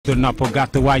du nopp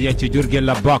gàtt waaye ci jur gi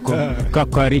la bokk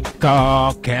kokoriko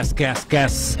kes kes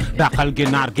kes daxal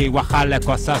ginaar gi waxale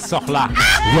ko sa soxla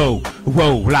wow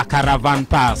wow la caravane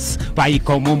passe bàyyi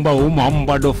ko mu mbaw moom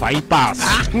ba du fay paas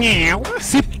ñeew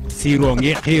sip siro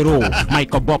ngi xiiru may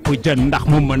ko bopp jën ndax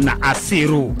mu mën na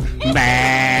asiru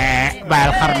mbee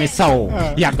bayal xar mi saw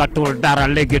yàggatul dara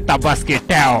léegi tabaski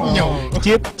teew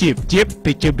cip cip cip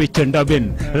picc bi ci ndobin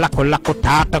lakku lakku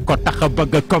taata ko taxa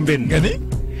bëgg kombin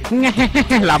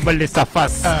la bali sa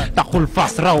fas taxul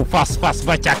fas raw fas fas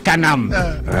ba ca kanam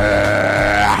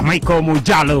may ko mu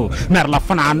jàll mer la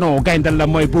fanaano gaynde la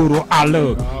mooy buuru àll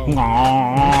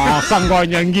sa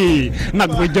ngooña ngi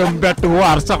nag bu jëm bett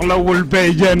waar soxlawul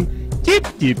béy jën cip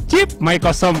cip cip may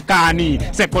ko som kaani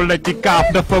sekul la ci kaaf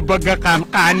dafa bëgg xaan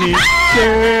xaani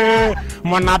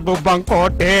mo naat bu banko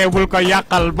teewul ko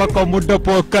yàqal ba ko mu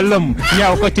dëppoo këlëm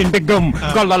ñaaw ko ci ndiggam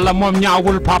golo la moom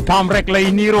ñaawul papam rek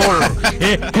lay niirool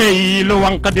hey lu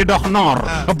wank di dox noor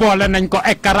boole nañ ko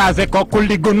écrasé ko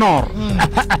kulli gu noor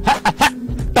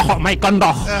toxo may ko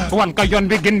ndox wan ko yoon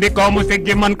bi gindi ko mu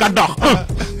siggi mën ko dox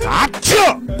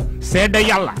accio seede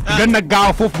yàlla gën a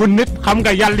gaaw foofu bu nit xam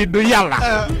nga yàlli du yàlla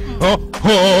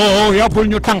oh yóbbul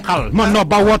ñu tànqal ma no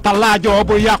ba wota laajoo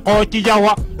bu yàqoo ci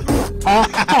yawa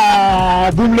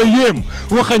bum la yéem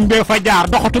waxañ bee fa jaar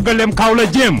doxatu gëleem kaw la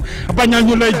jéem bañal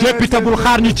ñu lay jéppi te bul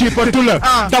xaar ñu ci patu la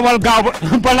dawal gaaw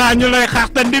balaa ñu lay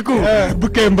xaxtandiku bu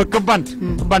kee mbëkk bant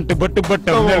bëtt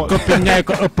bëttam nel ko pin ñay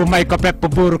ko ëpp may ko pepp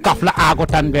buuru kaf la aagu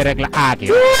tan bi rek la aagi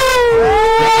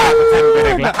aagu tan bi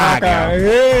rek la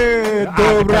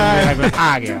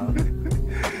aagi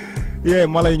yee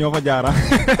mala yi ñoo fa jaara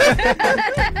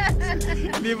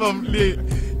lii moom lii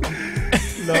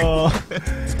non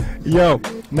yow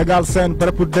nagal seen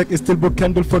bare pour dëkk style bu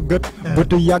kenn dul fa gët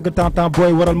bëtu yàgg temps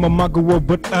booy waral ma màgg woo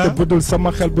bët te budul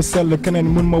sama xel bu sell keneen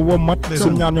mun ma woo mat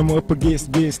suñ ñaar ñoo ma ëpp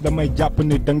gis damay jàpp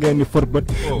ni da ngeen ni fër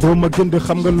bët doo ma gënd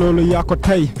xam nga loolu yaa ko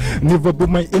tey niveau bu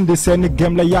may indi seeni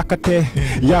gém la yàkkatee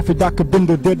yaa fi dàkk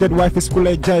bind déedéet waaye fi ku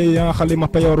lay jay xali ma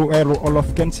peyooru eeru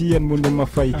olof kenn si yéen mun ni ma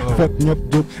fay fekk ñëpp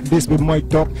jug dis bi mooy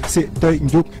toog si tey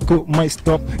njuk ku may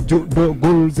stop ju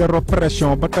doogul zéro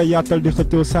pression ba tey yaatal di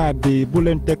xëccoo saa bi bu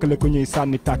leen tekkale ku ñuy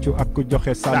sànni tàccu ak ku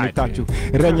joxe sànni tàccu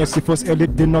reñe si fausse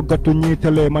élite di noggatu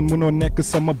ñiitalee man mënoo nekk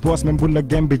sama boss même bu la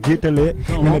gem bi jiitalee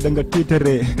nga ne da nga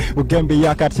tiitaree bu gem bi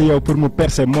yaakaar ci yow pour mu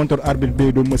percer montre arbitre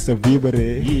bi du mës a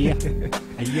vibrer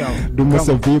du mës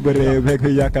a vibrer rek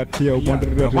yaakaar ci yow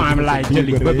montre am laay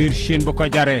jëli ba biir Chine bu ko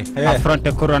jaree affronté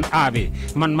couronne A bi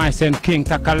man maay seen king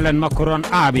takkal leen ma couronne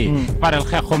A bi parel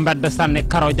xeexu mbedd sànni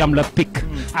karo jam la pik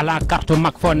à la carte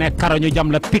mag foo ne karo ñu jam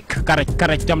la pik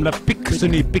karaj jam la pik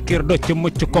suñuy pikir do ci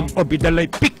mucc comme obi da lay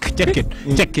pik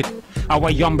cekkit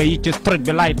awa yombe yi ci street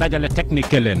bi laay dajale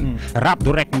technique leen rap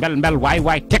du rek mbel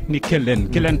waay technique leen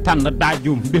ki leen tànn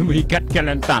daajum bi muy ket ke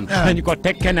leen tànn dañu ko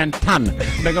teg keneen tànn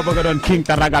da nga bëgg a doon king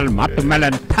te ragal mat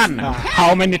meleen tànn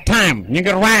how many time ñu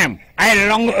ngi ram ay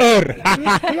long heure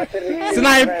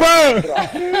sniper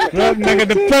loolu na nga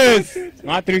de pës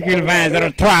matricule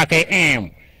 2003 km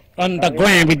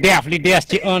underground bi def li dees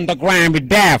ci underground bi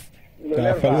def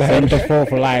sant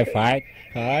foofu laay fay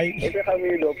ay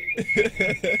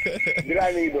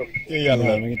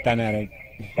yàlla mi ngi tane rek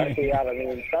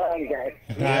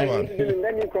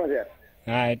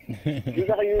ay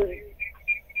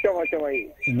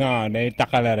non day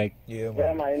taxale rek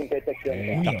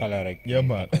taxale rek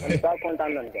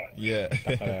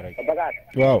taxale rek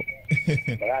waaw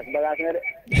Bac'As nga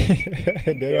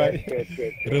de de waay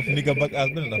Reuf ni nga Bac'As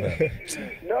benn affaire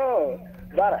non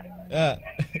Bara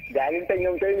gaa yi ñu teg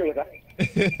ñoom tey ñu ko sax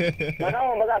man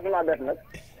xamoo Bac'As ma bett nag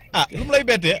lu mu lay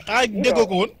bettee déggoo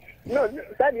ko woon non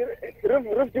c'est-à-dire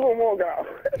Reuf ci moom moo gaaw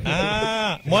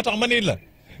moo tax ma ni la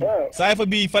Cypher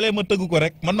bi fale ma tëgg ko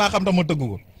rek man maa xam tax ma tëgg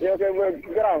ko yow kay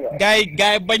garaaw nga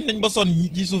gaay bañ nañ ba sonn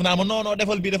ci suuf naa ma non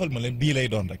defal ma leen bii lay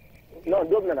doon rek non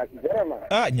dóob na nag vraiment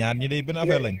ñaar ñi day benn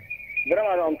affaire lañ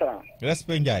vraiment no am talent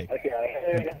respect Ndiaye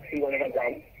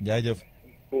jaajëf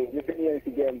ñu fi ñëw ci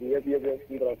game bi yëpp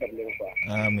suñu borom fat li ko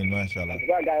amiin masha Allah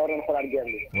gaay war nañ xoolaat game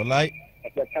bi wallaay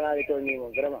parce que talent yi toll nii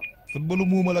moom vraiment footballu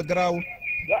muuma la garaawul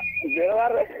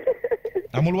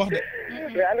amul wax de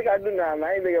mais en tout cas dund naa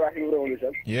maa ngi bëgg wax ci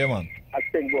révolution yee man ak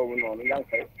teg boobu noonu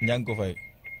yaa ngi ko fay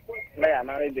Ndeya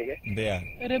maa ngi lay bëgg Ndeya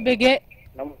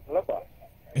nam la quoi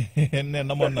ne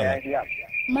namoon na la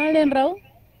maa leen raw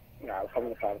waaw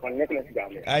alhamdulilah kon nekk na ci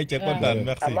jàmm ay ca kontaan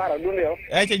merci Amara dund yow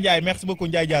ay ca Ndiaye merci beaucoup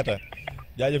Ndiaye Diatta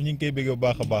jaajëf ñu ngi koy bëgg bu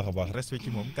baax a baax respect ci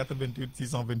moom 88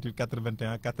 628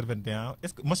 81 81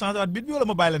 est-ce que ma changé waat bit bi wala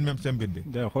ma bàyyi leen même seen bit bi.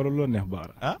 day xoolal loo neex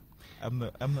baara. ah am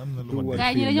na lu ma.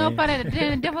 gars yi dañoo pare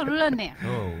de defal lu la neex.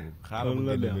 oh xaaral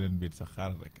ma génne beneen bit sax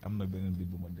xaaral rek am na beneen bit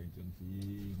bu ma dencoon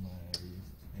fii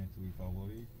my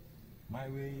favori my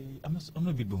way am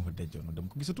na bit bu ma fa dencoon ma dem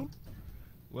ko gisatul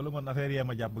wala man affaire yee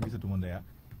ma jàpp ba gisatuma ndeya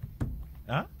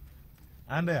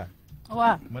ah ndeya.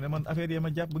 waaw ma ne man affaire yi ma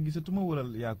jàpp ba gisatuma wala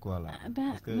yaa quoi la.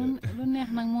 parce que lu neex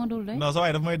nag moo dul de. non sa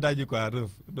waay dafa may dajji quoi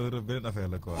Reuf beneen affaire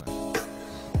la quoi.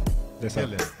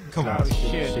 Désolé. Come on.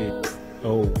 Shit.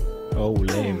 Oh,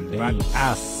 lame.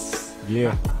 Bac'As.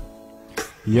 Yeah.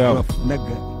 Yo.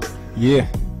 Yeah.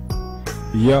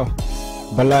 Yo.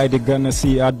 balaay di gën a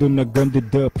si àdduna gën di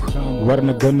dëpp war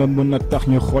na gën a mën a tax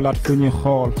ñu xoolaat fu ñuy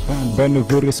xool benn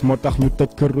virus moo tax ñu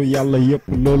tëj këru yàlla yëpp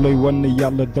looloy wan ni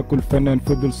yàlla dëkkul feneen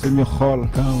fudul suñu xool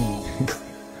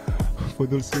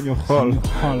fudul suñu xool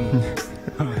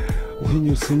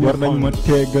war nañ ma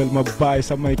téegal ma bàyyi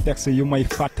samay texte yu may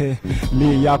fàtte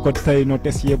lii yaa ko tey no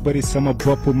tes yee bëri sama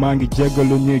bopp maa ngi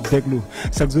jéggalu ñuy déglu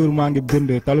chaque jour maa ngi bind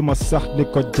talu ma sax di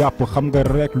ko jàpp xam nga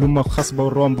rek lu ma xas ba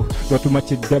romb dootuma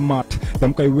ci demaat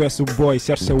dam koy weesu booy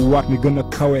cherché waat mi gën a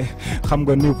kawe xam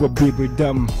nga niveau bii bi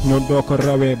dem ñoo doo ko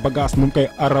rawee bagage mu ngi koy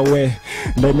arawee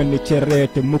nday mel ni ceree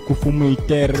te mukk fu muy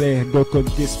teeree doo ko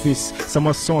gis fis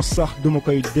sama son sax duma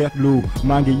koy deetlu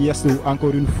maa ngi yeesu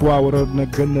encore une fois waroon na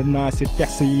gën a naa si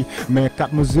texte yi mais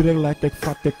 4 mesures rek laay teg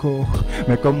fàtte ko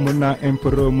mais comme mën naa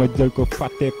impro ma jël ko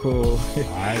fàtte ko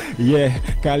yee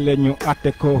kaa leen ñu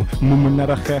àtte ko mu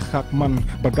nar a xeex ak man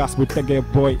bagage bu tegee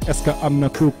booy est-ce que am na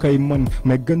ku koy mën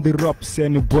mais gën di rob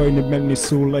seeni booy ni mel ni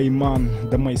suul ay maan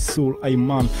damay suul ay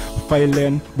maan fay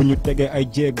leen bu ñu tegee ay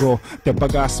jéego te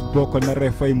bagage boo ko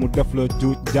naree fay mu def la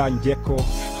juuj jaan jekkoo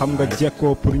xam nga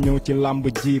jekkoo pour ñëw ci làmb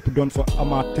ji pour doon fa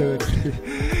amateur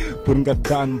pour nga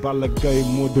daan Balla Gaye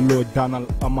Modou Lo daanal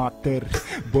amateur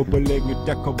booba léegi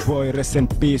teg ko booy rest in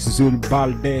peace Jules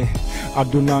Baldé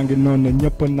addunaa ngi noonu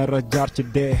ñëpp nar a jaar ci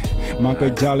dee maa ngi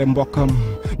koy jaale mbokkam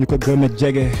ñu ko gën a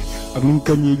jege ak nu ñu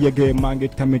ko ñuy yëgee maa ngi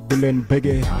tamit di leen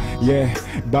bëggee yee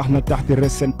baax na tax di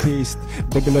rest in peace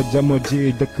dëgg la jamo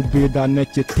ji dëkk bii daa nekk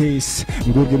ci tiis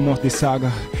nguur gi moos di saaga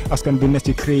askan bi nekk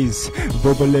ci crise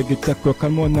booba léegi teg ko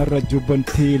kan moo nar a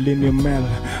jubanti li ni mel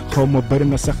xaw ma bëri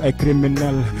na sax ay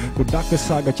criminel ku dàkk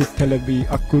saaga ci télé bi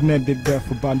ak ku ne di def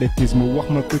banditisme wax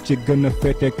ma ku ci gën a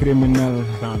féete criminel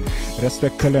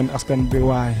respecté leen askan bi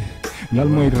waay nal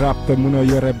mooy rap te mënoo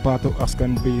yore baatu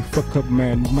askan bi fuck up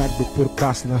man mag bi pour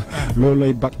kaas la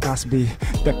loolay Bac'As bi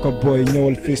teg ko booy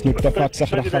ñëwal fiis ñu defaat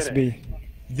sax raxas bi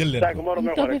jël leen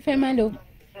Sur Top FM allo.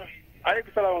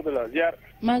 aleykum salaam wa rahmatulah ziar.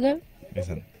 Magal.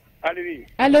 allo oui.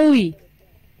 allo oui.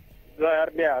 ziar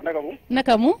Dia naka mu.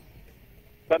 naka mu.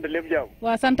 sant lépp jàmm.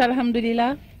 waa sant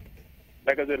alhamdulilah.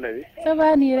 naka journée bi. ça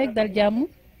va nii rek dal jàmm.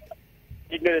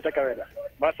 ci ngeen di kawe la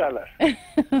macha allah.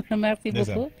 merci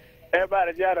beaucoup.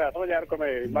 Baara ziar naa sama ziar comme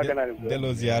màgg naa leen.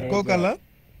 delloo ziar kooka la.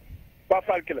 Pape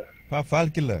Fall ki la. Pape Fall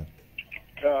ki la.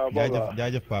 waaw boobu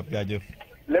jaajëf Pape jaajëf.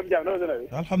 lépp jàmm naka journée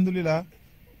bi. alhamdulilah.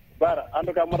 Baara en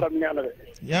tout cas man rab neex na de.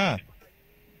 yaa.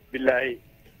 billahi.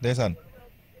 ndeysaan.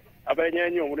 après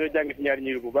ñeneen ñëw mu doon jàng ci ñaari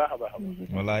ñiir bu baax a baax.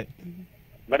 wallaay.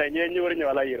 ma ne ñeneen ñu war a ñëw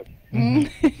ala yërëm.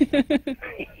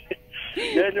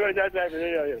 ñeneen ñu war a ñëw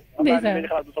ala yërëm. ndeysaan dañu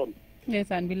xalaat du sonn.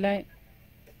 ndeysaan billaay.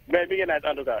 mais mi ngi naaj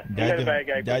en tout cas.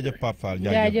 jaajëf Pape Fall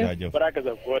jaajëf jaajëf.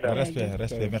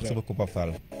 respect merci beaucoup Pape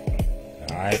Fall.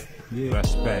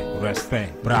 respect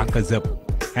Bac'As up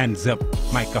hands up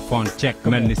microphone check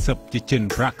mel ni sëp ci cin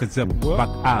Bac'As up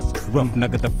Bac'As Reuf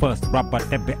nigga the first rapper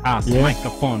tebbi ass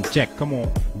microphone check come on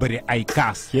bëri ay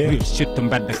kaas real shit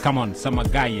mbedd come on sama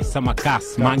gaay yi sama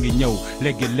kaas maa ngi ñëw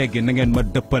léegi na ngeen ma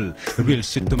dëppal real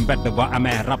shit mbedd boo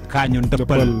amee rap kaa ñu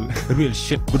dëppal real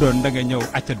shit bu doon da nga ñëw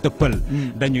acca dëppal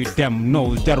dañuy dem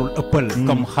no jarul ëppal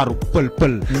comme xaru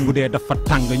pël bu dee dafa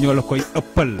tàng ñoo la koy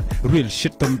ëppal real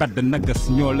shit mbedd nagas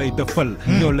ñoo lay dëppal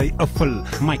ñoo lay ëppal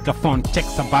microphone check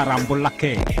sa baaraam bu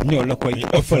lakkee ñoo la koy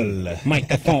ëppal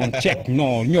microphone check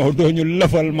non ñoo dooñu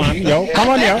lëfal man yow come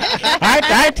on yow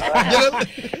right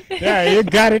yeah you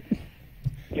got it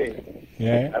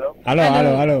yeah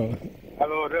hello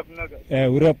Reuf naka.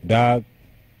 Reuf dog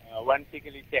one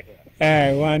tigili check.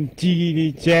 one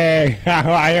tigili check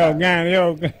waa yow gaan yow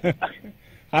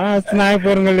xanaa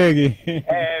sniper nga léegi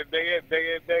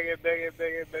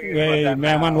bëgg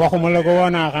mais man waxuma la ko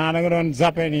woon xanaa da nga doon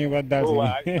zappe nii ba dal si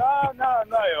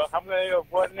non yow xam nga yow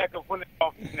foo nekk fu ne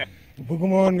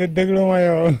bëgguma woon nga déglu ma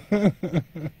yow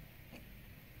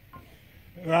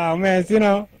waaw mais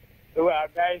sinon waaw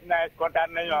gars yi nice kontaan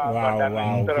nañu kontaan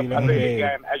nañu trop affaire yi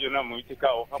gars yi aju na mu ci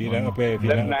kaw fii la ëppee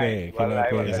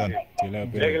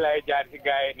léegi lay jaar ci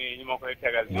gars yi nii ñu ma koy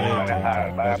tegal nii ma ne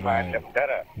xaaral bala maa def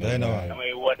dara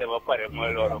damay woote ba pare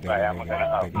mooy loolu quoi yaa ma gën a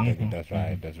xam that's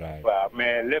right waaw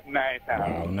mais lépp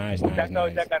nice ca kaw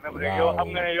ca kanam rek yow xam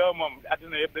nga ne yow moom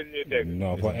adduna yëpp dañ lay dégg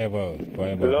non forever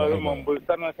loolu moom bul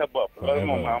sonn sa bopp loolu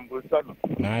moom am bul sonn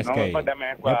nice kay fa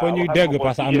demee quoi ñëpp ñuy dégg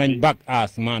parce que am nañ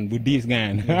Bac'As man bu 10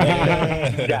 ngeen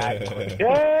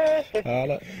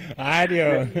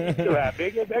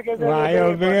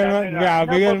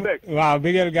waaw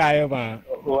bégeel gaa yëpp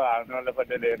waaw noonu la fa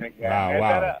dëlee nag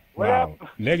waaw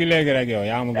léegi rek yow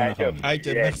yaa ma gën a xam ay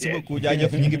ca merci beaucoup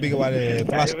jaajëf ñi ngi bégg waale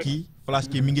Flash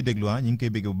ki mi ngi déglu ñi ngi koy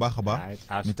bégg bu baax a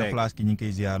baax ni ta Flash ki ñi ngi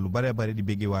koy ziar lu bare bare di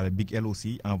bégg waale Big L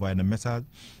aussi envoyé na message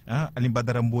Alim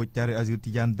Badara Mbodj Thiaré Azur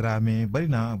Tidiane Dramé bari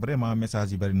na vraiment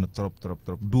message yi bari na trop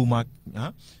Doumak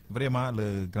vraiment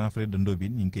le grand frère de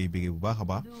Ndobine ñi ngi koy bégg bu baax a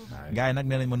baax gars yi nag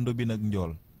nee nañ man Ndobine ak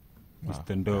Njool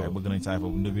waaw bëgg nañ saay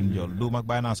foofu Ndobine Njool Doumak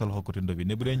bàyyi naa sa loxo côté Ndobine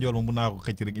ne bu dee Njool moom mun naa ko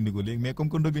xëcc rek indi ko léegi mais comme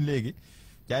que Ndobine léegi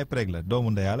ci ay preg la doomu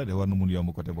ndey yàlla de war na mun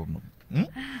yomb côté boobu noonu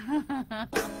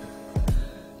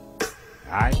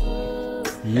ay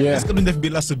est-ce que duñ def bi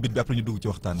last bit bi après ñu dugg ci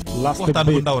waxtaan bi waxtaan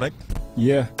bu ndaw rek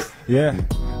yeah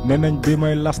nee nañ bi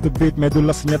mooy last bit mais du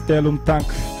las ñetteelum tànk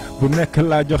bu nekk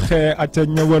laa joxe aca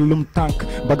ñëwalum tànk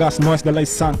Bac'As noise da lay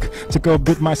sànk ci kaw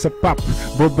bit maay sa pap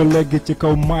boobu léegi ci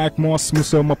kaw mic moos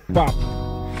musoo ma pap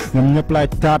ñoom ñëpp lay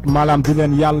taat maanaam di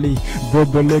leen yàlli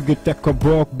boobu léegi teg ko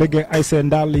boog bëggee ay seen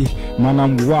ndàll yi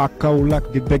maanaam waa Kaolack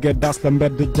di bëggee daas la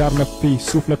mbedd jaar na fii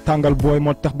suuf la tàngal booy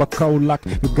moo tax ba Kaolack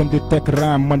ñu gën di teg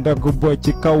ram ma ndaggu booy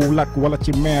ci Kaolack wala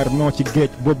ci meer noo ci géej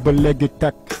boobu léegi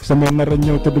teg sama nar a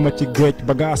ñëw te duma ci géej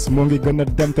Bac'As moo ngi gën a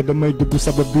dem te damay dugg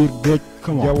sama biir géej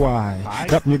jawaay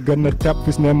rab ñu gën a teb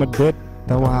fis ne ma déet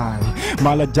tawaay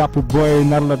maa la jàpp booy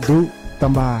nar la du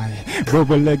tambaay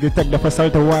boobu léegi teg dafa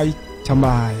salte waay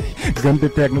cambaay gën di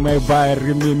teg nu may bàyyi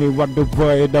rimi mi waddu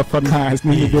booy dafa nice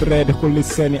nit ñi di ree di xulli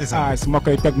seeni ice ma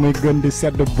koy teg muy gën di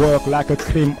sedd book like a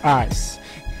cream ice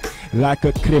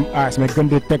mais gën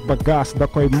di teg Bac'As da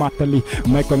koy mattali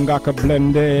may ko nga ko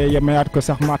blende yemayaat ko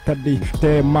sax matadi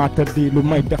te matadi lu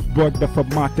may def boog dafa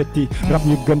matati rap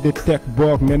ñu gën di teg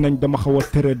boog nee nañ dama xaw a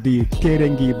tëradi téere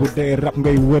ngi bu dee rap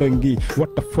ngay wër ngi what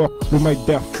the fuck lu may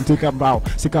def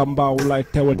si ka mbaaw lay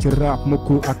teewal ci rap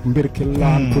mukku ak mbir ki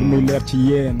laan pour muy leer ci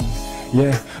yéen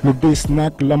lu diis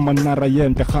nag la ma nar a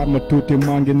yéen te xaar ma tuuti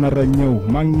maa ngi nar a ñëw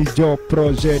maa ngi jox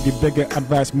projet di bëgg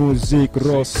advice musique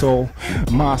rosso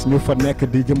maas ñu fa nekk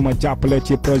di jëm ma jàppale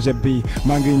ci projet bi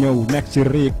maa ngi ñëw nekk ci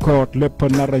record lépp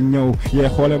nar a ñëw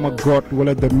xoole ma goot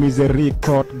wala de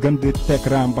miséricorde gën di teg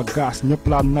ram Bac'As ñëpp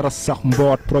laa nar a sax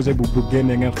mboot projet bu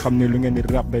génnee ngeen xam ne lu ngeen di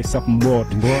rap day sax mboot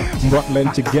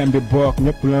leen ci game bi book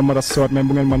ñëpp leen mën a soot même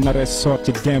bu ngeen ma naree soot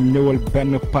ci game ñëwal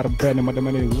benn par benn ma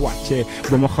dama leen wàccee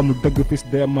ba ma xamul dëgg fis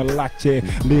de ma laajte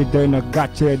lii doy na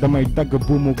gàcce damay dagg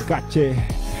bu mu gàcce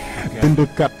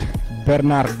bindkat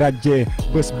Bernard Dajé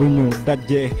bés bu ñu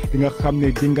dajee di nga xam ne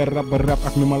di nga rab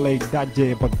ak nu ma lay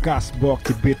dajee Bac'As book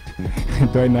ci bit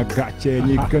doy na gàcce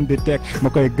ñi gën di teg ma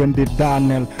koy gën di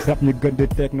daaneel rap ñi gën di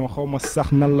teg noo xaw ma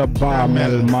sax na la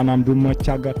baamel maanaam du ma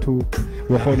càggatu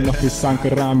waxoon na fi sànq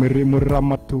raami rimu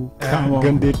ramatu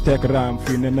gën di teg raam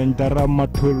fii ne nañ dara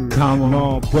matul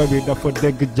non booy bi dafa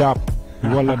dégg jàpp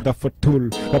wala dafa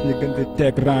tul rap ñi gën di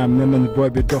teg ram ne nañ booy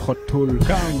bi doxatul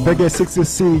bëggee six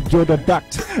si joda dat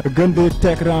gën di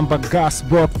teg ram Bac'As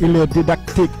boog il est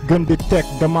didactique gën di teg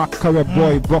dama kawe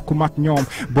booy bokku mak ñoom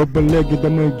boobu ba léegi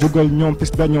damay jugal ñoom fis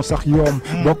dañoo sax yoom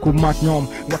bokku mak ñoom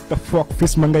what the fuck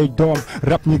fis ma ngay doom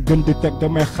rap ñi gën di teg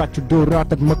damay xàcc doo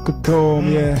raat ak mëkk doom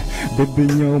bébbi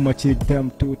ñëw ma ci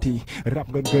dem tuuti rap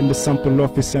nga gën di samp loo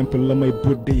fi simple la may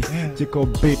buddi ci ko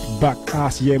beat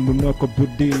Bac'As mu noo ko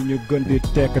buddi ñu gën di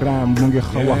teg ram mu ngi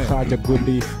xaw a xaaja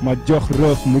guddi ma jox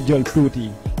Reuf mu jël tuuti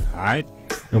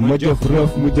ma jox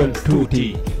Reuf mu jël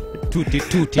tuuti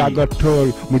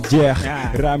tàggatool mu jeex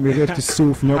raam yi réer ci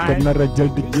suuf ñoo ko nar a jël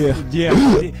di jeex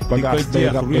Bac'As day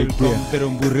rab day jeex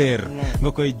dërëm bu réer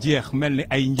nga koy jeex mel ni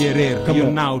ay njéeréer yu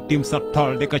naaw tim sa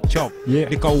tool di ko coob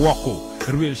di ko wokku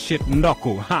real shit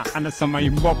ndokku ana samay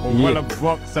mbokk wala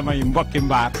bokk samay mbokki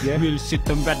mbaar real shit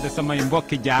mbedd samay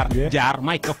mbokki jaar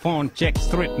microphone check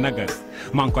street nigger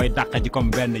maa ngi koy dàq ji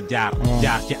comme benn jaar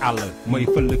ci àll mooy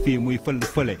fël fii muy fël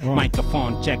fële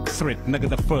microphone check straight nigga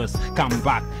the first come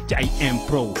back ci ay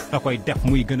impro da koy def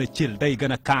muy gën a chill day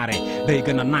gën a carré day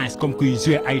gën a nice comme kuy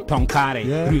jouer ay ton carré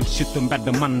real shit mbedd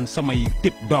man samay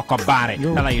tip doo ko baare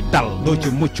dalay dal doo ci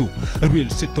mucc real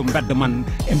shit mbedd man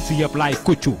MC yëpp laay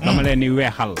kuccu dama leen di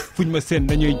weexal fuñ ma seen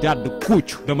dañuy jàdd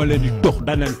kuuc dama leen di dox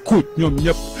da leen kuuc ñoom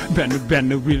ñëpp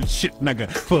benn real shit nigga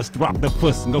first rap the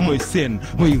first nga koy seen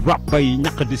muy rap bay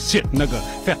ñaq di shit nigga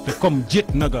fett comme jit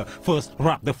nigga first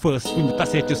rap the first fu ñu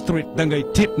tasee ci street da ngay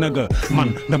tiit nigga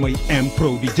man damay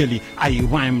impro di jëli ay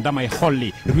rhyme damay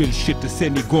xolli real shit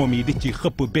seeni góom yi di ci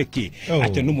xëpp bekki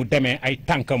acca nu mu demee ay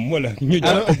tànkam wala ñu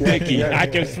jox bekki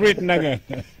acca street nigga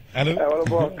allo wala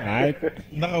boog ay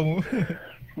naka mu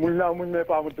muñ naa muñ mais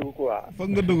pas mu dugg quoi foog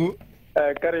nga dugg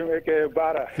Karim eke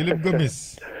Bara Philippe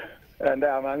Gomis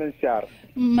ndaa maa ngi leen siyaar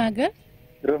Maga.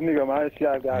 Reuf nigger maa ngi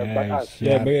siyaar gars yi Bac'As.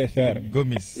 bëggee seer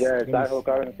Gomis. saa yoo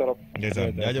kawe na trop.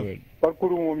 ndeysaan jaajëf.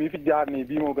 parcours moom yi fi jaar nii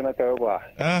bii moo gën a kawe quoi.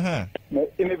 mais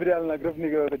individuel nag Reuf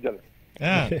nigger ko jël.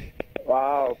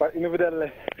 waaw par individuel la.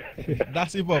 daa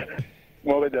si bopp.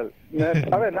 moo ko jël mais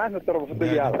affaire naa na trop fa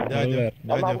dëgg yàlla. jaajëf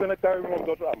am naa gën a kawe moom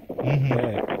dootu am.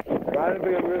 maa ngi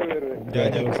leen bëgg wér.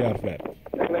 jaajëf seer frère.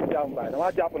 nekk leen jàmm baay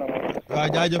damaa jàpp na moom. waaw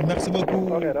jaajëf merci beaucoup.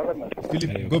 ok rafet na.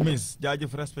 Philippe Gomis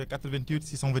jaajëf respect 88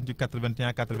 628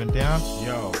 81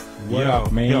 81.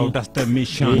 Yo, that's the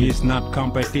mission. It's not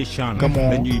competition.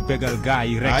 dañuy bégal gars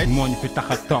yi rek moo ñu fi tax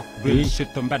a toog. real shit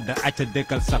mbedd acca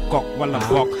dëkkal sa kok wala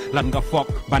bokk lan nga foog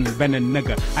ban beneen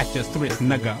nëga acca street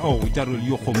nëga oh jarul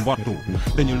yuxu mbottu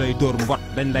dañu lay dóor mbot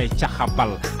dañ lay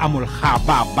caxabal amul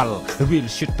xaabaabal real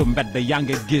shit mbedd yaa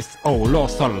ngi gis oh loo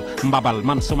sol mbabal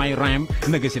man su may rhyme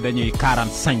nëga si dañuy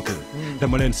 45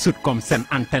 dama leen sut comme seen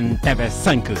antenne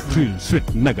TV5 real shit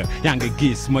nëga yaa ngi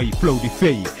gis may flow di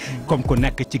fay comme ku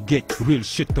nekk ci géej real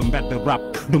shit mbedd rap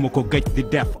duma ko géej di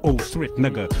def oh street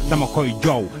nëga dama koy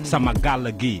joow sama gàll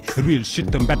gi real shit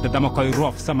mbedd dama koy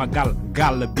roof sama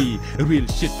gàll bi real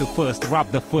shit first rap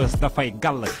the first dafay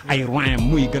gàll ay rhyme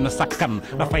muy gën a sakkan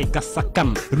dafay gas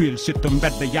sakkan real shit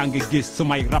mbedd yaa ngi gis su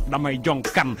may rap damay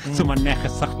jonkan su ma neexee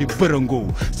sax di bërëngoo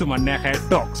su ma neexee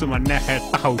toog su ma neexee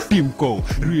taxaw tiim ko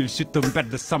real shit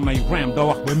mbedd samay rhyme doo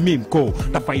wax ba miim ko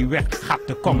dafay wex xatt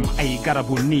comme ay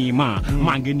garabu niima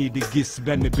maa ngi nii di gis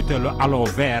benn bitelu aloe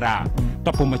vera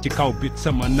topp ma ci kaw bit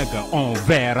sama nëga on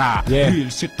verra real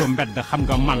shit mbedd xam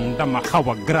nga man dama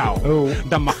xaw a graaw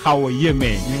dama xaw a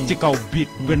yéeme ci kaw bit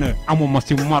benn amuma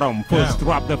si morom first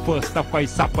rap the first daf koy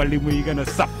sàppali muy gën a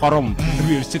saf xorom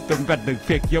real shit mbedd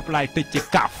fekk yëpp laay tëj ci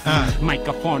kaaf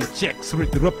microphone check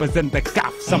street represent the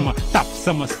kaaf sama taf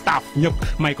sama staff ñëpp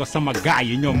may ko sama gaay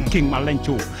yi ñoom king ma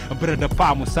lencu brother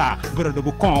Pa Moussa brother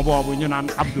bu kon boobu ñu naan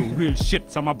Abdou real shit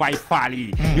sama bay faal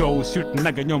yi yow shit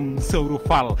naga ñoom sëwru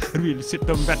faal real shit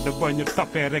mbedd boo ñu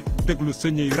toppee rek déglu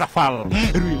suñuy rafal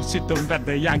real shit mbedd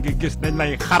yaa ngi gis dañ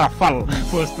lay xarafal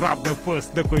first rap the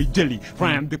first da koy jëli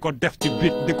rhyme di ko def ci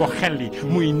beat di ko xelli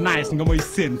muy nice nga may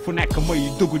seen fu nekk may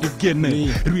dugg di génn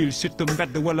real shit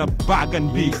mbedd wala baagan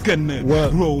bi gën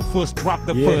row first rap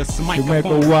the first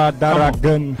microphone waa dara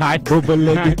gën booba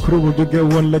léegi crew duggee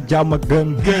woon la jàmm gën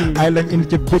ay lañ indi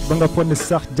ci beat ba nga fonni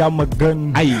sax jàmm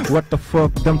gën what the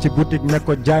fuck dem ci boutique ne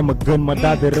ko jaay ma gën ma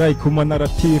daal di rey ku ma nar a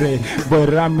tiire booy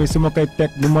ram mi su ma koy teg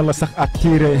du ma la sax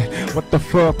attiré what the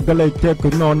fuck da lay teg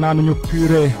non naanuñu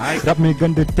puré rap mi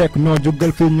gën di teg non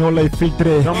jugal fii ñoo lay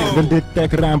filtré gën di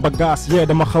teg ram Bac'As yee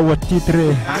dama xaw a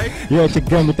titré yee ci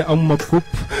game bi te amuma coupe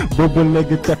boobu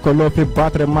léegi teg ko loo fi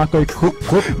battre maa koy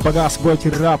coupe Bac'As booy ci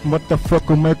rap what the fuck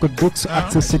may ko dux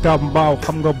ak sa sikaab mbaaw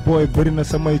xam nga booy bëri na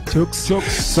samay cuk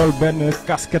sol benn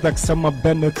casquette ak sama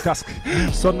benn casque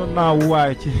sonn naa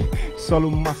waay ci solu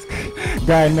masque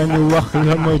gaay nañu wax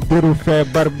la mooy dëru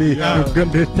feebar bi ñu gën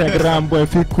di teg ram booy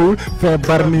fi cool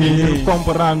feebar ni ñu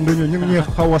comprendre ñu ngi ñuy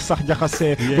xaw a sax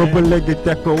jaxasee boobu léegi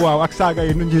teg ko waaw ak saaga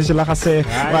yi nu ñu si laxasee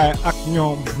waaye ak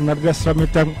ñoom na des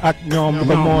ramitam ak ñoom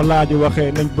ko moo laaji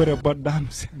waxee nañ bëre ba daanu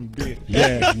seen biir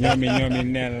ñoomi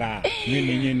neen la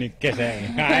ñu ni kese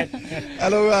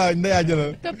allo waaw Ndeya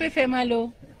jëlal Top FM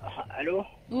allo. Allô.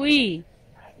 Oui.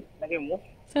 naka mu.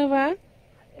 Ça va.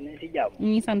 yéen a ngi si jàmm. ñu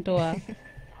ngi sant waa.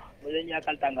 bu leen ñu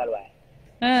yokkal tàngaay waay.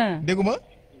 dégguma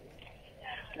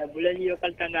bu leen ñu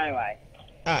yokkal tàngaay waay.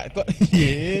 kon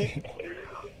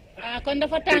kon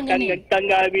dafa tàng nii.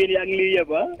 tàngaay bii nii ak lii yëpp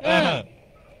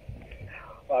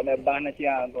waaw mais baax na ci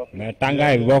encore. mais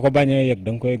tàngaay bi boo ko bañee yëg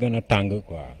da nga koy gën a tàng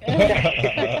quoi.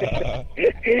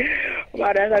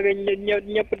 waaw day sax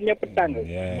ñëpp tàng.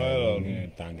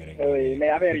 tàng rek. oui mais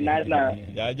affaire yi nice na.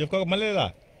 jaajëf kooku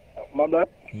Malela. moom la.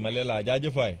 Malela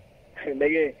jaajëf waay.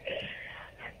 léegi.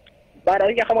 Ba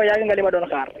daal nga xam nga yàgg nga li ma doon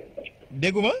xaar.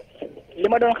 dégguma. li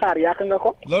ma doon xaar yàq nga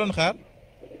ko. loo doon xaar.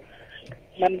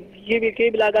 man kii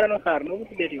bi laa gën a xaar nu mu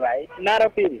tuddati waaye naara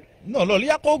fii bi. non loolu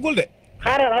yàqoogul de.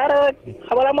 xaaral rek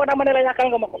xam nga moo tax ma ne la yàqal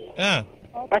nga ma ko. ah.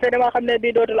 parce que dama xam ne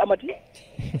bii dootul amati.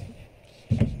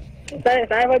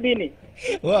 saa fa bii nii.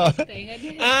 waaw.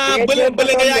 ah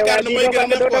bële nga yaakaar ne mooy gën a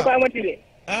neex dootoo ko amati de.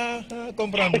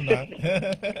 comprendre naa.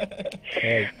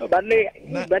 ba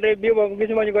léegi bii moom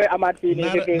gisuma ñu koy amaat fii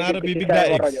nii. naara bi Big Da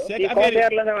X c'est affaire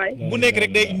la sa waay. bu nekk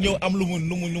rek day ñëw am lu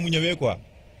mu ñëwee quoi.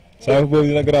 saa boobu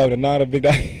dina garaaw de naara Big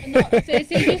Da. non c'est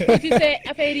juste que tu sais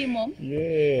affaire yi moom.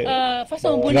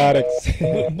 façon bu ne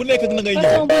bu nekk na ngay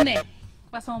ñëw.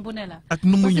 façon bu ne la. ak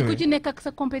nu mu ñëwee parce que ku ci nekk ak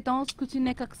sa compétence ku ci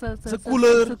nekk ak sa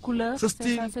couleur sa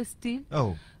style sa style.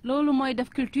 oh loolu mooy def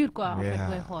culture quoi. en fait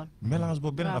booy xool. mélange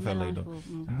boobu beneen affaire lay doon.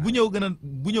 bu ñëw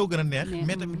gën a neex.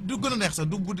 mais tamit du gën a neex sax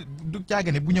du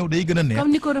caagane bu ñëw day gën a neex.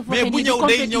 comme ni ko refooxee mais bu ñëw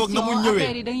day ñëw ak na mu ñëwee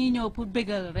affaire yi dañuy ñëw pour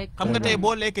bégal rek. xam nga tey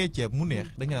boo lekkee ceeb mu neex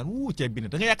da nga naan ceeb bi ne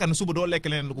da nga yaakaar ne suba doo lekk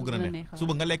leneen lu ko gën a neex.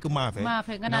 suba nga lekk maafe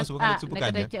nga naan suba nga lekk suba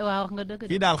kànja waaw wax nga dëgg.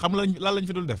 fii daal xam lan lañ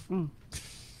fi dul def.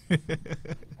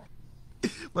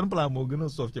 ban plat moo gën a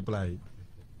soof ci plat yi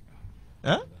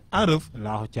ah en Reuf.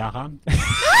 laaxu caaxaan.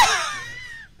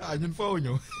 ñun foofu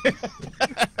ñëw.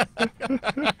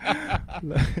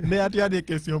 Ndeye tu as des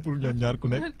questions pour ñoom ñaar ku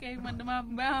nekk. ok man damaa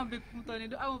bëgg mu toll nii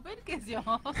du amul benn question.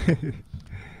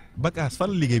 Bac'As fan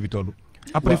la liggéey bi toll.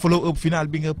 après follow up final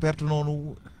bi nga perte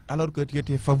noonu alors que tu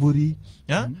étais favori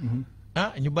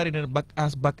ñu bari na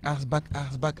Bac'As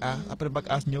après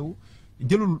Bac'As ñëw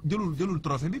jëlul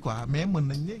trophée bi quoi mais mën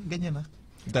nañ ne gagné na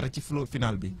dara ci flow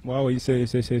final bi. waaw c'est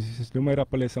lu may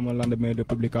rappeler sama lendemain de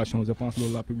publication je pense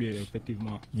loolu laa publié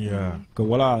effectivement. que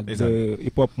voilà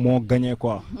hip hop moo gagné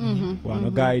quoi. waaw na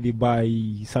gars yi di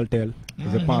bàyyi salteel.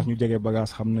 je pense ñu jege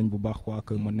Bac'As xam nañ bu baax quoi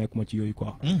que ma nekk ma ci yooyu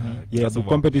quoi. bu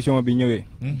compétition bi ñëwee.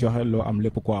 joxe loo am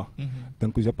lépp quoi.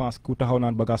 donc je pense ku taxaw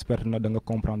naan Bac'As perte na da nga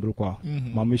comprendre quoi.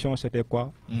 ma mission c'était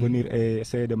quoi. venir et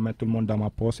essayer de mettre tout le monde dans ma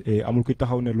poche et amul ki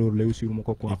taxaw ne loolu réussir mu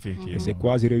ko quoi. et c'est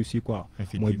quoi j'ai réussi quoi.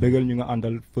 mooy bégal ñu nga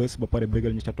àndal first ba pare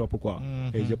bégal ñu ca topp quoi.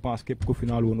 et je pense képp ku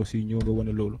final woon aussi ñëw nga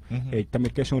wane loolu. et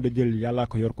tamit question de jël yàllaa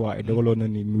ko yor quoi et dogaloon na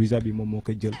ni visa bi moom moo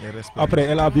koy jël. après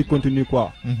elle a vie continue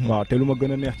quoi. waaw te lu ma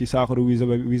gën a neex ci saaxaru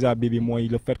visa bi mooy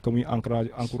le fait que muy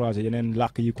encouragé yeneen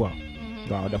làkk yi quoi.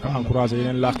 waaw dafa encouragé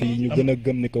yeneen làkk yi ñu gën a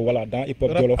gëm ni que voilà dans hip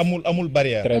hop jolof amul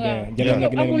barrière. très bien ñeneen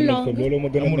nag ñeneen loolu ma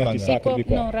gën a neex ci saakar bi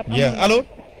quoi. allo.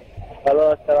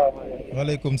 allo salaamaaleykum.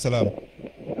 waaleykum salaam.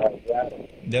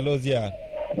 delloo ziar.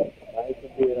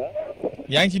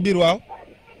 yaa ngi ci biir waaw.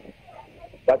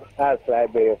 Bac'As laay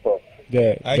bëggee foofu.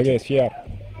 bëggee siyaar.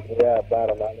 yaa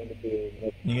baara maa ngi leen di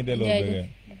nuyu. ñu ngi delloo bëggee.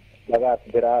 Bac'As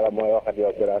Bira la mooy wax ak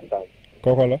yow Bira Samb.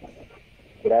 kooku la.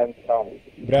 Ibrahima Samb.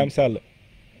 Ibrahima Sall.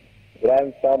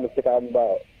 Ibrahima Samb ci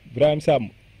Kambaaw. Ibrahima Samb.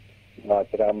 waaw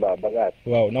ci Kambaaw Bac'As.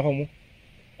 waaw naka mu.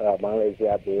 waaw maa ngi lay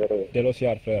ziar bi wér. delloo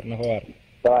siyaar frère naka waar.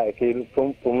 waaye kii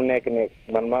fu mu nekk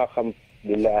man maa xam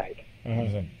billaahi.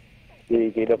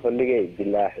 kii dafa liggéey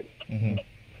billaahi.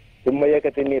 su ma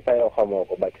yëkkati nii fa yow xamoo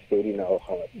ko bàcc sëriñ na oo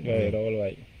xamal. rawal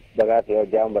waay. Bac'As yow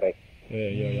jàmb rek.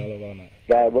 yow yàlla baax na.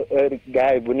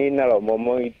 gars yi bu ñuy nelaw moom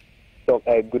mooy toog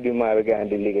ay guddi maa bi gars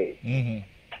di liggéey.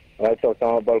 damay toog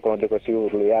sama balcon di ko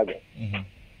suivre lu yàgg.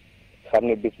 xam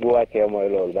ne bis bu wàccee mooy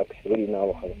loolu bàcc sëriñ na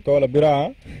oo xamal. kooku la Bira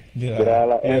Bira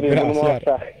la Bira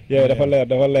siyaar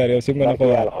dafa leer yow sim nga na ko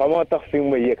waar. xamoo tax fi mu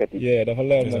may yëkkati. dafa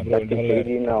leer moom bro dafa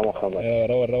leer.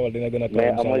 rawal dina gën a kaw.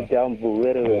 mais amal jàmm bu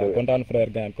wér a wér. kontaan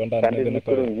frère Gagne kontaan dina gën a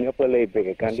kaw. cantine bi ñëpp lay bëgg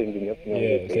cantine bi ñëpp ñoo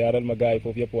lay bëgg. siyaaral ma gars yi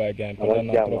foofu yëpp waaye Gagne kontaan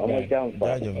naa trop amal jàmm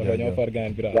Gagne ñoo far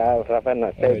Gagne Bira. waaw rafet na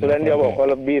tey su leen yoboo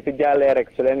xoolal bii su jàllee rek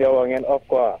su leen yoboo ngeen off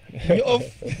quoi. ñu off.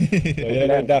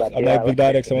 yéen daax am na Big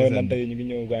Da rek sama nante yi ñu ngi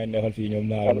ñëw Gagne neexal fii ñoom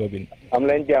naa Robin. am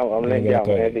leen jàmm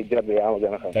mais di jot bi yaa ma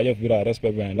gën a xam. jaajëf Bira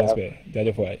respect Gagne respect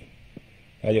jaajëf waay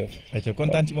jaajëf.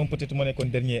 kontaan ci moom peut-être moo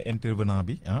nekkoon dernier intervenant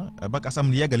bi Bac'As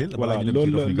am yeggalil. voilà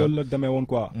loolu la demee woon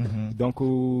quoi. donc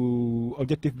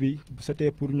objectif bi c'était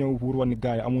pour ñëw pour wan ni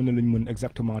gars yi amoon na lu ñu mën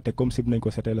exactement te comme sib nañ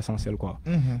ko c'était l'essentiel quoi.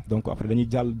 donc après dañuy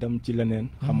jàll dem ci leneen.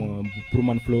 xam nga pour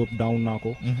man flow down naa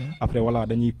ko. après voilà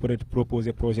dañuy peut-être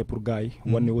proposer projet pour gars yi.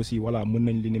 wan ni aussi voilà mën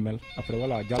nañ li ni mel. après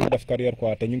voilà jàll def carrière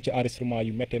quoi te ñu ngi ci enregistrement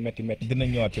yu métti. dinañ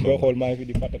ñëwaat ci boo xool maa ngi fi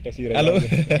di fàtte tesi rek. allo.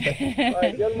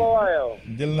 waaw jël ma waa yow.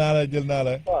 jël naa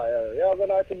la. waaw yow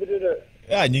gannaaw ci biti de.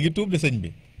 ñu ngi tuub de sëñ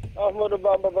bi. Ahmadou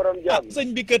Bamba borom jàmm.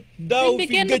 sëñ bi kat daaw fi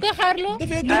kenn du ko xaarloo.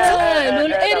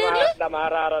 loolu erreur la. dama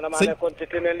raara dama nekkoon ci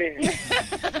tinel yi.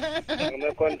 dama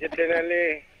nekkoon ci tinel yi.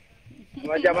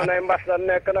 ma jamonoy mbas la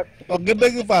nekk nag. wax nga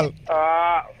dëgg Fall.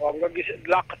 foog nga gis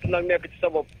làqatu nag nekk ci sa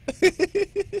bopp.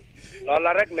 loolu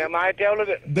la rek mais maa ngi teewlu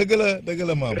de. dëgg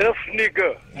la maam. Reuf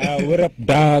nigger. wërëb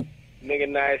daag. mi ngi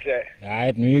nice.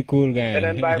 Right, mi ngi cool gang.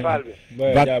 beneen Baye Fall bi.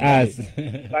 Bac'As.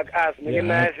 Bac'As mi ngi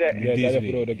nice.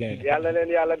 yàlla leen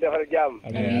yàlla defal jàmm.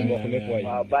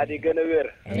 waaw baat yi gën a wér.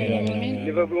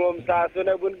 niveau bi moom saa su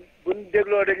ne buñ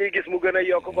dégloo dañuy gis mu gën a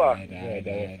yokk quoi.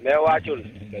 mais wàccul.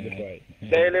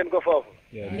 tey leen ko foofu.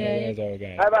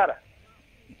 ay baara.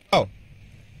 waaw.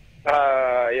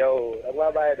 yow da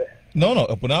nga bàyyi de. non non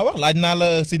ëpp naa wax laaj naa la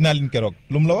signal liñ keroog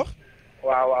lu mu la wax.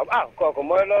 waaw kooku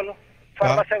mooy loolu.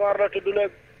 Farba Senghor la tudd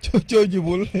nag. coo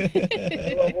jibul.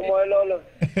 kooku mooy loolu.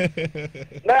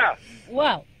 naa.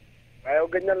 waaw. waaye yow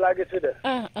gëj na laa gis fi de.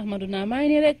 Ahmadou naa maa ngi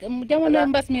nii rek jamono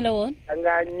mbas mi la woon. da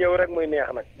ngaa ñëw rek muy neex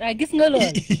nag. gis nga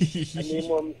lool. nii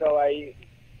moom sa waay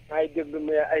ay déglu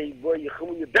mais ay booy yi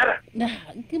xamuñu dara.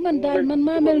 ki man daal man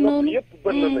maa mel noonu. yëpp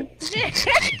bën na nañ.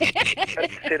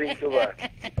 ak Serigne Touba.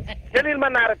 jëlil ma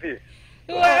naara fii.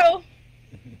 waaw.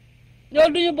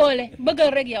 loolu duñu boole bëggal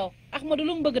rek yow Ahmadou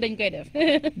lu mu bëgg dañ koy def.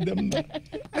 dem na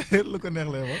lu ko neex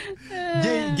lay wax.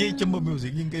 Jéy Cëmba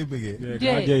musique ñu ngi koy bëggee.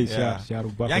 Jéy siyaar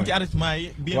bu baax. yaa ngi ci enregistrement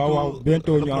yi. waaw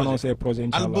bientôt ñu annoncé projet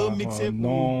incha allah album mixé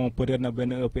non peut-être na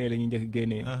benn EP la ñuy njëkk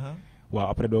génnee. waaw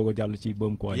après doo ko jàll ci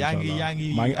bëm quoi. yaa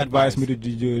ngi maa ngi advice mi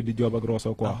di job ak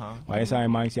Rosso quoi. waaye instant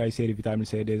maa ngi si ay série vitamine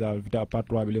C déjà part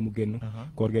 3 bi la mu génn.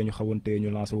 koor gee ñu xawoon te ñu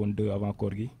lancé woon 2 avant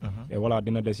koor gi. et voilà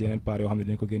dina des yeneen part yoo xam ne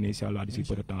dañ ko génne incha allah d'ici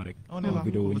peu de temps rek. on est là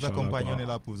pour vous accompagner, on est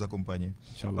là pour vous accompagner.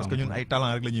 parce que ñun ay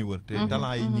talent rek la ñuy wër. te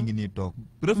talent yi ñu ngi nii toog.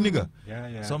 Reuf nigger.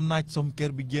 som naaj som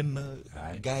kër bi génn.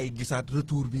 gars yi gisaat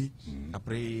retour bi.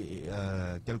 après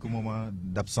quelques moments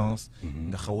d'absence.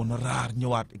 nga xawoon a raar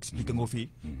ñëwaat expliqué nga fii.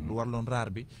 lu war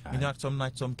raar bi ñu ñaat som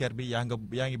naaj som ker bi yaa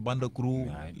ngi band crew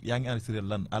yaa ngi enregistré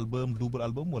lan album double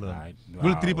album wala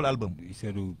triple album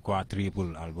c'est du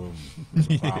quadruple album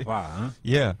papa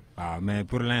yeah waaw mais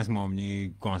pour l'instant moom ñu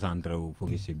ngi concentré wu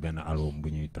focus ci benn album bu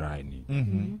ñuy try nii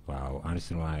waaw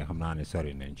enregistrement yi xam naa ne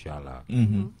sori na incha allah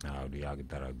waaw du yàgg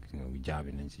dara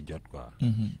jaabi nañ si jot quoi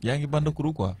yaa ngi band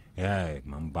crew quoi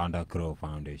mam banda crew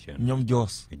foundation ñoom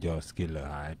Joos skill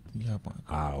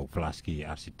waaw flash key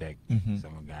architecte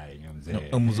sama gars yi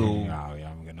Amzo waaw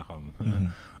yaa ma gën a xam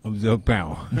Amzo pain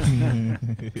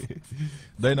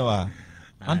doy na waa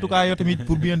en tout cas yow tamit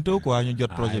pour bientôt quoi ñu jot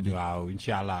projet bi waaw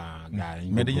inshallah gars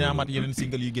yi mais dañu amaat yeneen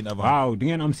single yu gën avant waaw di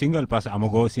ngeen am single parce que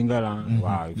amagoo single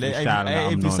waaw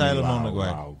ay freestyle la noonu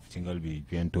waaw single bi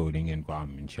bientôt di ngeen ko am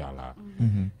inshallah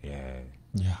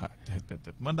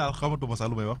man daal xamatuma sax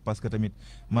lu may wax parce que tamit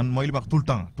man mooy li ma wax tout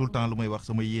le temps lu may wax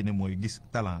sama yéene mooy gis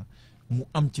talent mu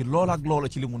am ci loola ak loola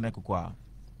ci li mu nekk quoi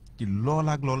ci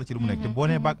loola ak loola ci li mu nekk te boo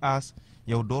nee Bac'As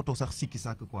yow dootoo sax sikki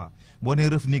sàkk quoi boo nee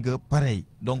Reuf nigger pareil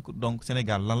donc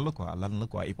Sénégal lan la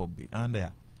quoi hip hop bi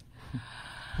Andrea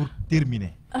pour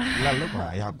terminer lan la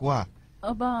quoi y a quoi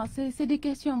c'est des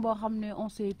questions boo xam ne on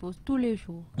se pose tous les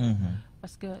jours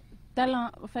parce que talent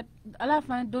en fait à la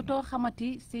fin dootoo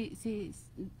xamati c'est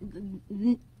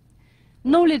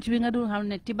knowledge bi nga doon xam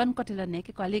ne ci ban côté la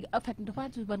nekk quoi léegi en fait dafa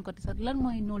ci ban côté sax lan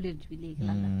mooy knowledge bi léegi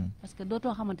lan la parce que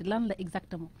dootoo xamante lan la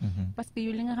exactement parce que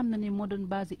yow li nga xam ne ni moo doon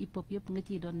base hip hop yëpp nga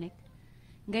ciy doon nekk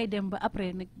ngay dem ba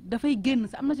après nag dafay génn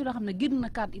sa am na ci loo xam ne génn na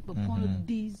cadre hip hop qu'on le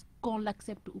dise qu'on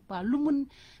l'accepte ou pas lu mu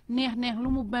neex lu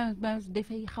mu ben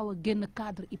dafay xaw a génn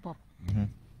cadre hip hop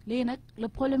léegi nag le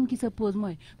problème qui se pose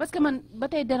mooy parce que man ba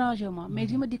tey déranger moi mais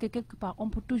je me dis que quelque part on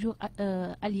peut toujours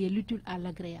allier l'utile à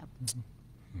l'agréable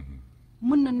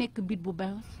mën na nekk bit bu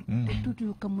bees te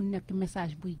toujours que mu nekk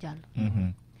message buy jàll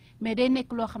mais day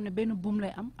nekk loo xam ne benn buum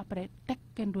lay am après teg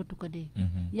kenn dootu ko dee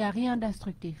y a rien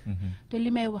d'instructif te li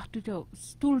may wax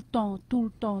tout le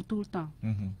temps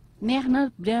neex na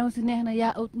bien aussi neex na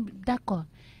yaa d'accord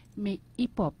mais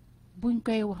hip hop buñ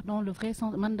koy wax dans le vrai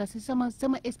sens man da c'est sama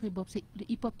esprit bopp c'est le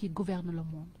hip hop qui gouverne le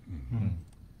monde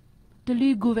te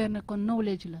luy gouverne kon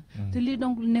knowledge la te lii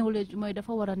donc knowledge mooy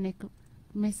dafa war a nekk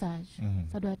message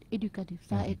ça doit être éducatif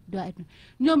doit être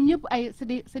ñoom ñëpp ay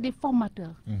c'est des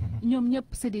formateurs ñoom ñëpp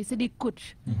c'est des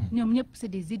coachs ñoom ñëpp c'est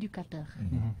des éducateurs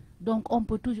donc on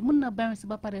peut toujours mën na bounce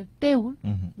ba pare teewul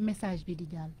message bi di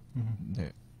jàll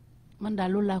man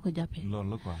daal loolu laa ko jàppee loolu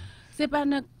la quoi c'est pas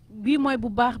nag bii mooy bu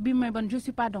baax bii mooy ban je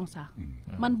suis pas dans ça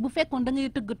man bu fekkoon da ngay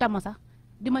tëgg tama sax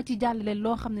di ma ci jàllale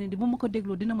loo xam ne di bu ma ko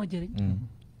dégloo dina ma jëriñ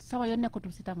sama yoon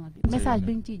nekkatul si tama bi message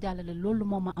bi ñu ciy jàllale loolu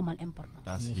moo ma amal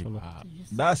importance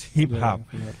daas hip hop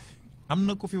am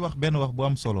na ku fi wax benn wax bu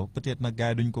am solo peut-être nag gars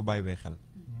yi duñ ko bàyyi xel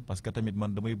parce que tamit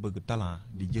man damay bëgg talent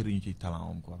di jëriñu ci talent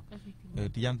am quoi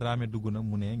Tidiane Dramé dugg na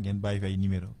mu ne ngeen bàyyi fay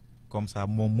numéro comme ça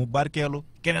moom mu barkeelu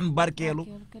keneen barkeelu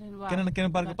keneen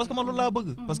barkeelu parce que man loolu laa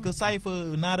bëgg parce que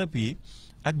Cypher naarap yi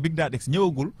ak Big Dad X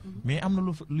ñëwagul mais am na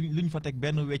lu ñu fa teg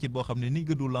benn weccit boo xam ne ni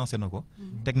gëdu lancé na ko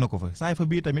teg na ko fa Cypher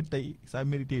bii tamit tey ça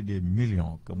mérité des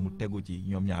millions que mu tegu ci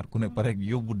ñoom ñaar ku ne pare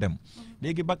yóbbu dem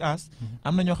léegi Bac'As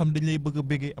am na ñoo xam ne dañu lay bëgg a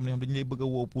béggee am na ñoo xam ne dañu lay bëgg a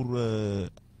woo pour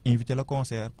inviter le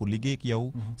concert pour liggéey ak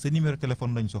yow sa numéro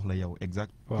téléphone lañ soxla yow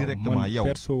exact directement yow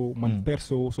man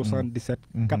perso 77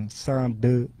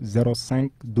 402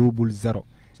 05 00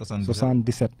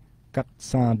 77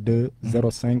 402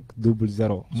 05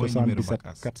 00 77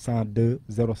 402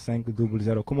 05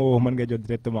 00 ku ma woo mën nga jot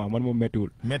directement man moom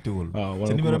méttiwul waaw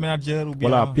sa numéro manager ou bien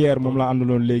voilà Pierre moom laa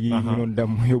àndaloon léegi ñu doon dem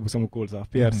mu yóbbu sama kóol sax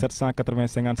Pierre 780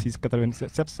 56 87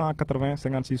 780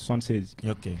 56 76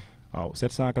 ok waaw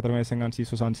 780 56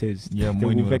 76. te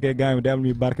bu fekkee gars yi day am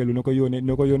ñuy barkeelu na ko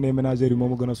yónnee ménagères yi moo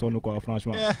ma gën a sonn quoi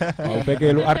franchement. waaw bu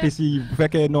fekkee lu artistes yi bu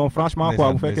fekkee non franchement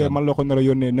quoi bu fekkee man la ko nar a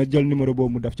yónnee na jël numéro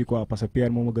boobu mu def ci quoi parce que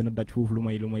Pierre moo ma gën a daj foofu lu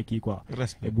may kii quoi.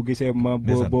 et bu gisee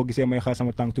boo gisee may xaar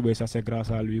sama tànk tubéy ça c'est grâce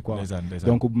à lui quoi.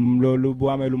 donc loolu bu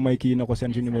amee lu may kii na ko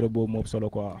seen ci numéro boobu moo solo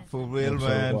quoi. for real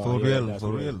man for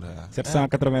real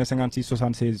 780 56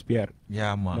 76 Pierre.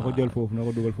 yaa ma na ko jël foofu na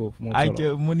ko dugal foofu moo ay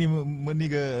solo. ma ni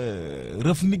nga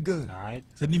Reuf nigger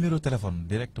sa numéro téléphone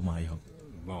directement yow.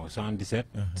 bon 77.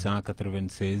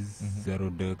 196.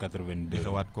 02 82.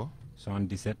 xewaat ko.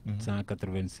 77.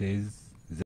 196.